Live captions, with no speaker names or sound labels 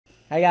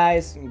Hi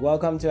guys,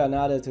 welcome to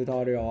another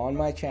tutorial on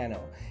my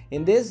channel.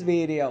 In this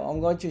video,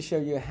 I'm going to show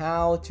you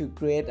how to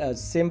create a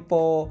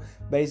simple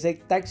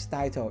basic text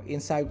title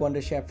inside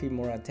Wondershare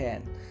Filmora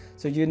 10.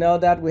 So you know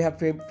that we have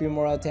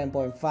Filmora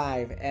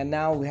 10.5 and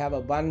now we have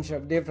a bunch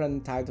of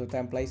different title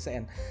templates,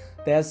 and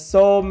there's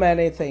so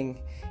many things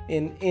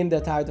in the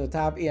title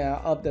tab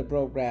of the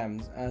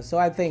program. So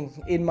I think,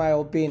 in my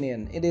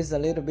opinion, it is a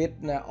little bit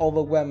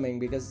overwhelming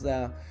because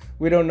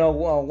we don't know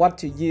what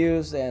to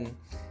use, and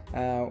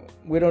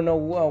we don't know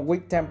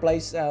which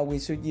templates we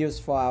should use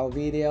for our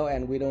video,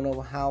 and we don't know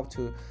how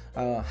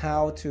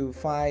to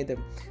find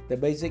the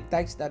basic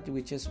text that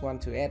we just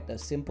want to add a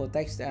simple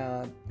text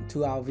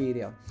to our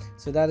video.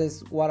 So that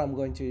is what I'm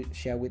going to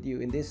share with you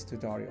in this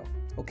tutorial.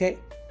 Okay,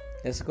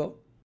 let's go.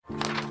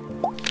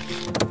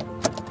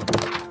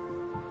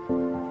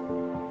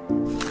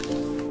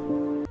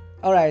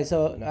 Alright,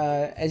 so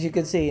as you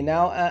can see,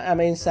 now I'm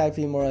inside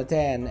Filmora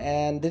 10,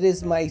 and this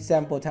is my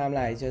example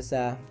timeline.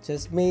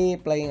 Just me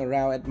playing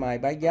around at my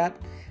backyard,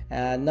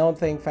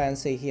 nothing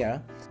fancy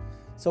here.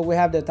 So we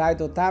have the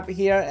title tab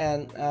here,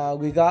 and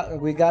we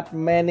got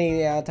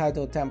many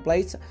title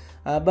templates.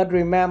 But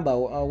remember,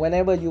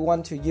 whenever you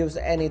want to use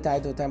any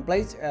title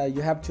templates,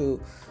 you have to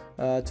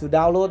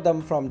download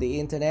them from the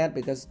internet,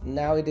 because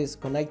now it is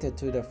connected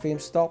to the film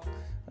stock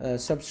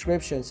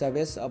subscription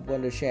service of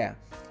Wondershare.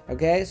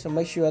 Okay, so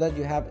make sure that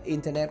you have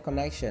internet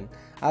connection,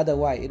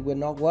 otherwise it will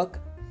not work.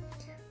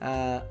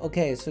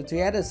 Okay, so to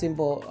add a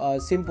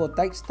simple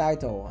text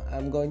title,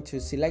 I'm going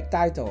to select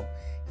title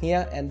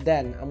here, and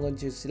then I'm going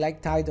to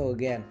select title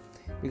again,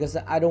 because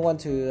I don't want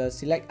to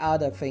select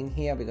other thing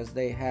here, because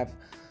they have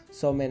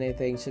so many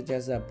things such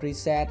as a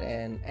preset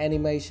and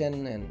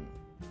animation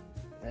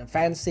and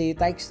fancy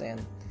text,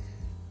 and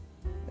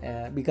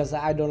because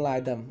I don't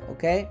like them.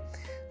 Okay,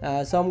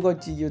 so I'm going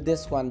to use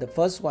this one, the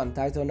first one,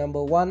 title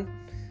number 1,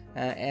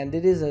 and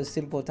it is a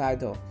simple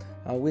title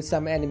with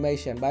some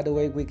animation. By the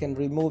way, we can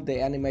remove the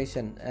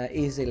animation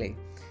easily.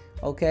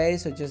 Okay,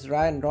 so just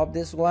drag and drop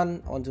this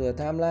one onto a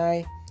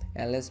timeline,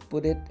 and let's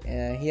put it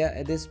here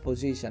at this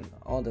position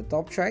on the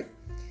top track,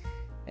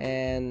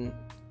 and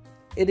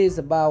it is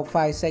about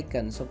 5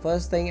 seconds. So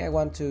first thing, I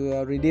want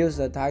to reduce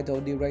the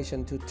title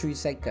duration to 3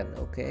 seconds.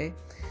 Okay,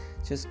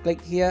 just click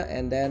here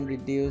and then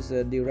reduce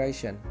the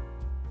duration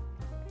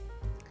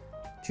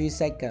 3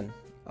 seconds.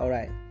 All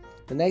right,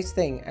 the next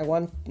thing I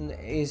want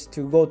is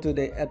to go to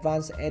the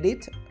advanced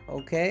edit.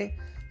 Okay,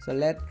 so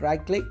let's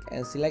right click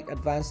and select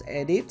advanced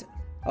edit.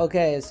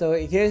 Okay, so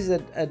here's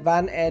the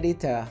advanced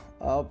editor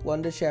of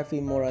Wondershare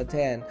Filmora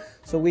 10.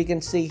 So we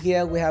can see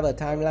here we have a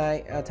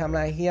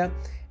timeline here,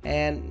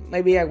 and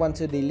maybe I want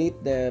to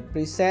delete the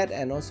preset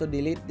and also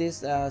delete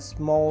this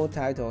small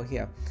title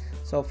here.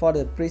 So for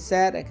the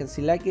preset, I can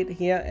select it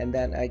here, and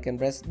then I can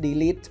press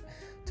delete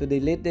to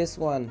delete this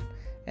one.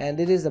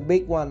 And it is a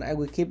big one, I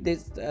will keep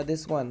this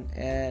one,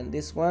 and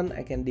this one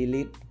I can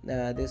delete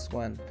this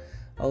one.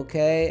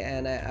 Okay,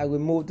 and I will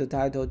move the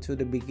title to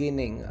the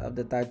beginning of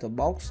the title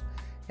box,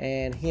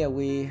 and here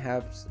we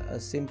have a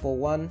simple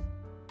one.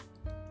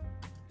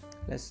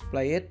 Let's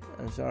play it.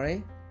 I'm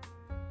sorry.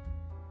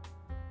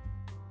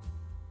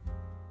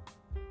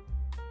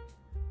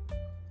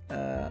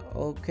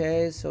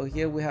 Okay, so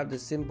here we have the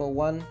simple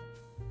one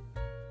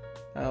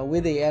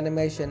with the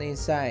animation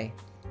inside.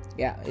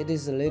 Yeah, it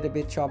is a little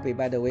bit choppy,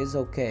 by the way. It's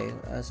okay,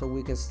 so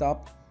we can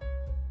stop.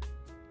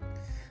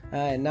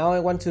 And now I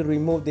want to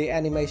remove the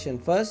animation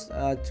first.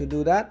 To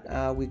do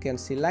that, we can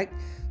select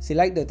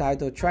the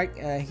title track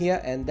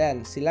here, and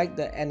then select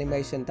the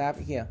animation tab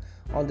here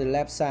on the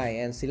left side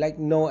and select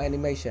no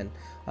animation.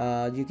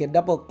 You can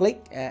double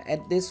click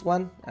at this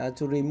one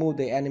to remove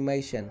the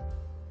animation.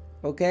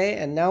 Okay,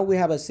 and now we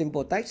have a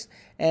simple text,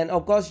 and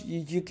of course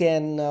you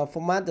can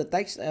format the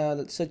text,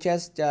 such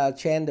as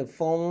change the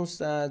fonts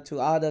to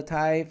other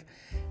type,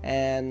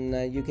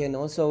 and you can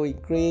also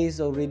increase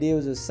or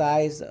reduce the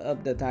size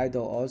of the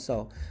title.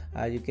 Also,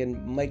 you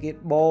can make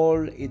it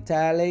bold,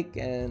 italic,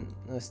 and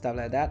stuff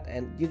like that,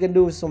 and you can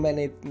do so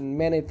many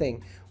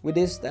things with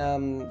this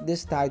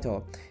this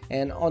title.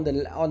 And on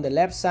the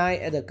left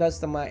side at the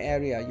customer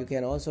area, you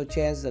can also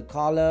change the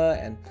color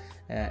and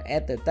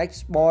add the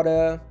text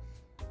border,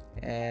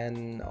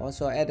 and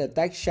also add a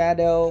text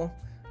shadow,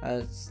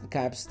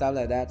 kind of stuff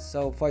like that.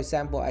 So for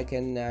example, I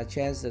can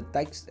change the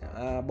text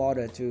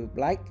border to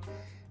black,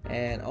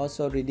 and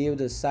also reduce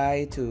the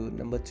size to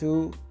number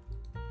 2.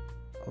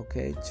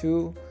 Okay,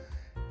 2.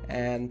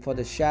 And for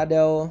the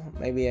shadow,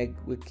 maybe I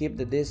will keep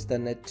the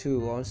distance at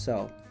 2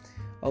 also.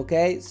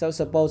 Okay, so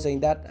supposing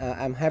that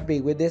I'm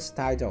happy with this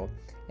title,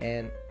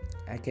 and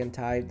I can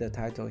type the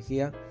title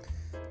here,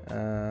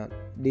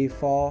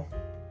 default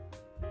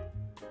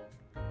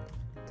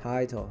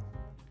title,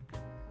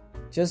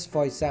 just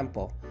for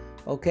example.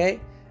 Okay,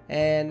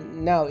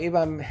 and now if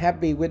I'm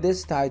happy with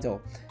this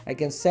title, I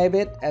can save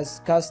it as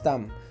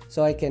custom,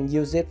 so I can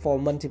use it for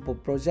multiple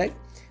projects.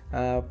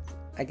 I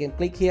can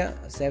click here,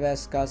 save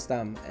as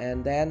custom,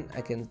 and then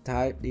I can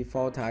type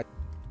default title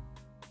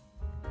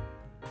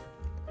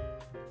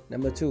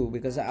number 2,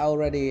 because I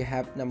already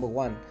have number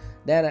 1.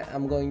 Then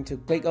I'm going to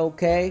click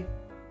OK,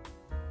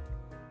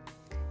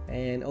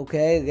 and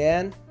OK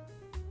again.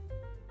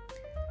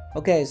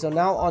 Okay, so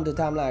now on the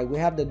timeline we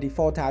have the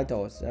default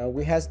titles.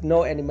 We have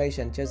no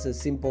animation, just a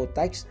simple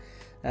text.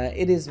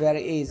 It is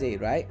very easy,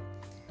 right?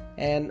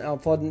 And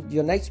for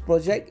your next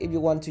project, if you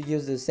want to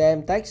use the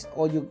same text,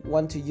 or you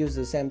want to use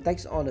the same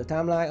text on the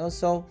timeline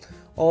also,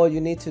 all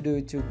you need to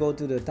do to go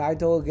to the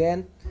title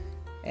again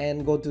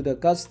and go to the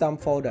custom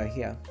folder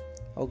here.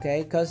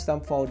 Okay,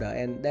 custom folder,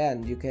 and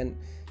then you can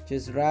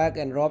just drag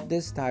and drop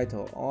this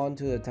title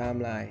onto the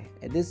timeline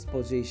at this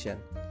position,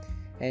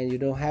 and you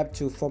don't have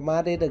to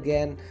format it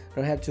again,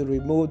 don't have to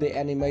remove the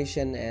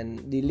animation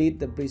and delete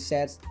the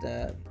presets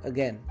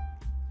again.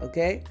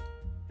 Okay,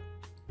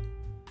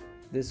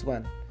 this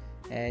one,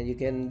 and you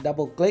can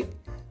double click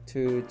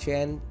to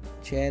change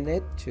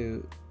it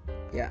to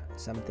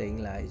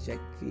something like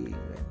Jacky,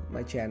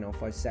 my channel,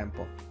 for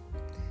example.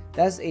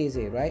 That's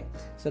easy, right?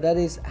 So that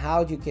is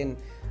how you can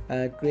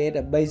create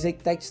a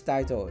basic text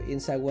title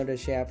inside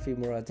Wondershare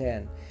Filmora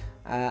 10.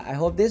 I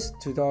hope this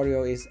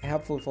tutorial is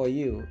helpful for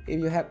you. If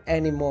you have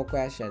any more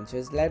questions,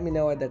 just let me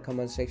know at the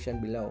comment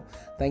section below.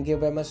 Thank you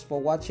very much for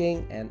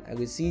watching, and I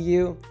will see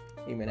you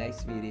in my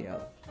next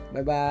video.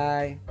 Bye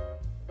bye.